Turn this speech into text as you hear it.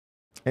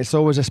It's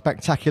always a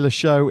spectacular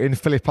show in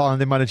Phillip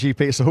Island in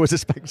MotoGP. It's always a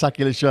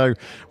spectacular show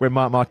when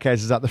Marc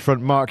Marquez is at the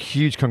front. Marc,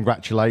 huge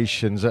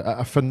congratulations.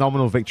 A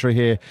phenomenal victory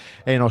here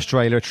in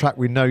Australia, a track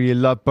we know you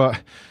love.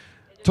 But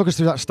talk us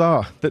through that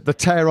start. The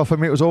tear off, I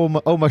mean, it was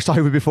almost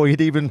over before you'd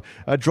even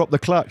dropped the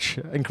clutch.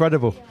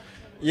 Incredible.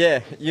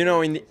 Yeah, you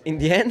know, in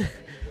the end,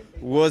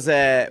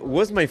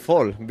 was my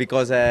fault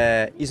because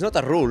it's not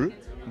a rule,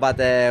 but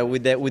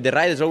with the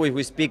riders always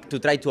we speak to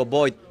try to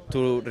avoid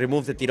to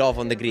remove the tear off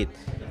on the grid.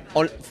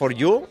 All for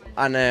you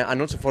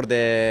and also for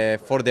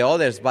the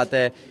others, but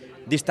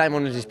this time,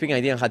 honestly speaking,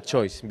 I didn't have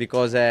choice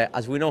because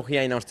as we know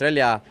here in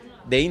Australia,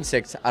 the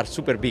insects are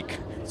super big,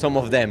 some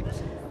of them,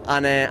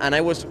 and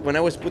when I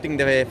was putting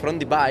the front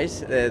device,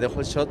 the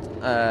whole shot,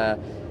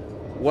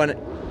 one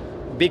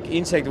big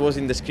insect was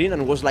in the screen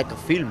and was like a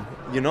film,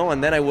 you know,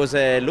 and then I was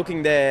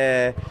looking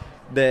the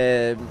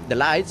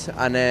lights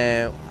and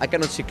I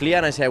cannot see clear,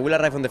 and I say I will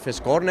arrive on the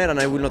first corner and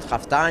I will not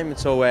have time,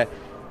 so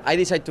I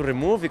decided to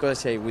remove because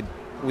I say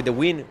with the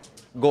wind,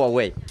 go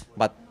away,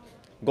 but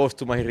goes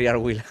to my rear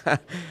wheel.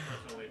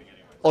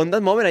 On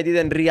that moment, I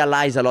didn't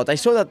realize a lot. I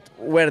saw that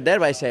we're there,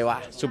 but I say,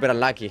 wow, super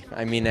unlucky.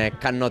 I mean,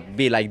 cannot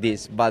be like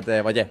this, but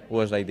yeah, it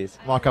was like this.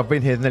 Marc, I've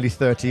been here nearly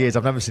 30 years.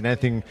 I've never seen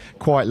anything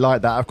quite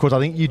like that. Of course, I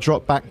think you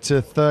dropped back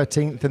to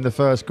 13th in the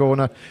first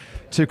corner.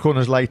 2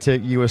 corners later,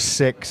 you were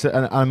 6th.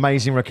 An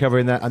amazing recovery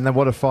in there. And then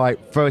what a fight,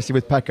 firstly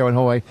with Pecco and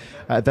Jorge,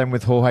 then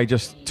with Jorge.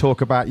 Just talk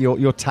about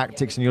your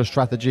tactics and your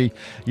strategy.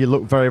 You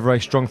look very,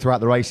 very strong throughout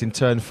the race in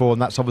turn 4,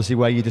 and that's obviously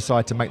where you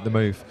decide to make the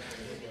move.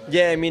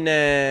 Yeah, I mean,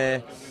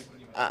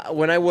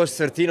 when I was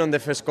 13 on the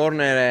first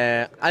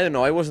corner, I don't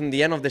know, I was on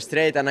the end of the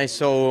straight and I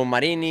saw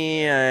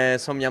Marini,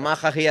 some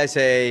Yamaha here. I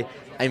say,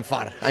 I'm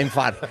far.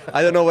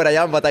 I don't know where I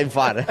am, but I'm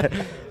far.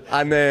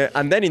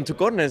 And then in 2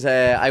 corners,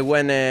 I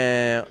went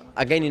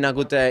again in a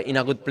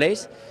good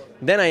place.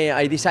 Then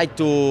I decide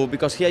to,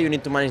 because here you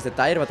need to manage the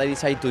tire, but I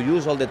decide to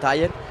use all the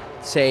tire,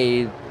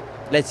 say,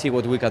 let's see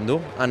what we can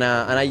do. And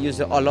I use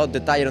a lot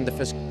the tire on the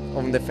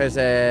first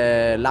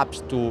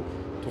laps to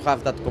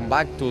have that come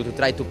back, to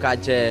try to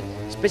catch,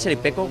 especially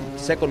Pecco.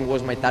 Second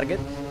was my target,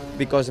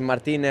 because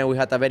Martin, we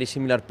had a very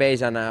similar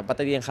pace,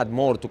 but I didn't have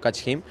more to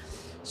catch him.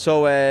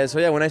 So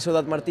yeah, when I saw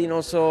that Martin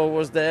also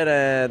was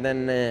there,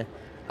 then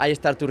I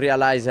started to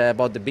realize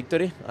about the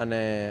victory, and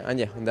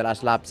yeah, on the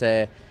last laps,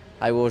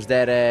 I was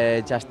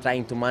there just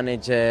trying to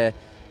manage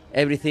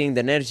everything, the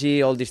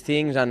energy, all these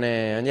things, and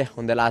yeah,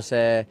 on the last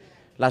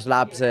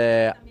laps,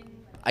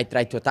 I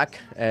tried to attack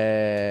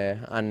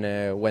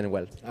and went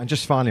well. And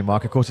just finally,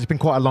 Marc, of course, it's been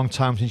quite a long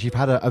time since you've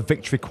had a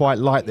victory quite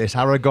like this.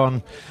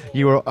 Aragon,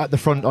 you were at the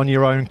front on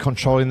your own,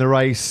 controlling the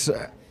race.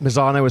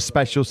 Misano, a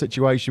special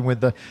situation with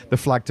the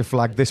flag to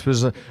flag. This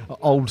was an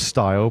old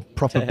style,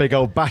 proper big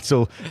old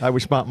battle,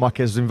 which Marc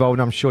Marquez was involved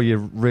in. I'm sure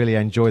you really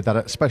enjoyed that,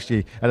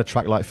 especially at a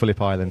track like Phillip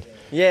Island.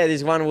 Yeah,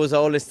 this one was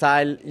old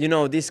style. You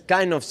know, this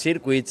kind of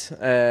circuits,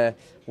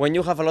 when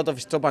you have a lot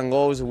of stop and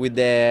goes with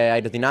the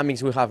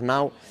aerodynamics we have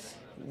now,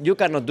 you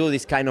cannot do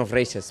this kind of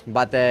races.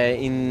 But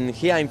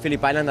here in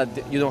Phillip Island,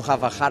 that you don't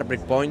have a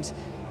heartbreak points,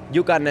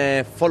 you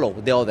can follow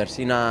the others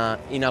in a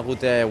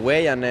good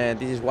way, and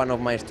this is one of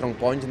my strong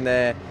points in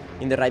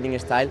the riding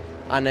style.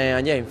 And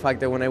yeah, in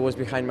fact, when I was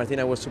behind Martin,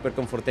 I was super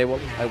comfortable.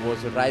 I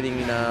was riding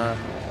in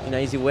an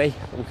easy way,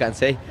 we can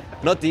say.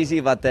 Not easy,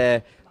 but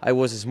I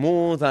was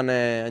smooth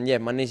and yeah,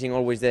 managing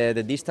always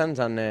the distance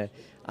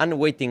and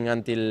waiting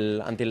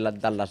until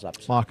that last lap.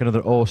 Marc,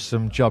 another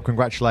awesome job.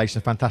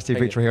 Congratulations, fantastic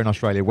victory here in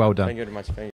Australia. Well done. Thank you very much.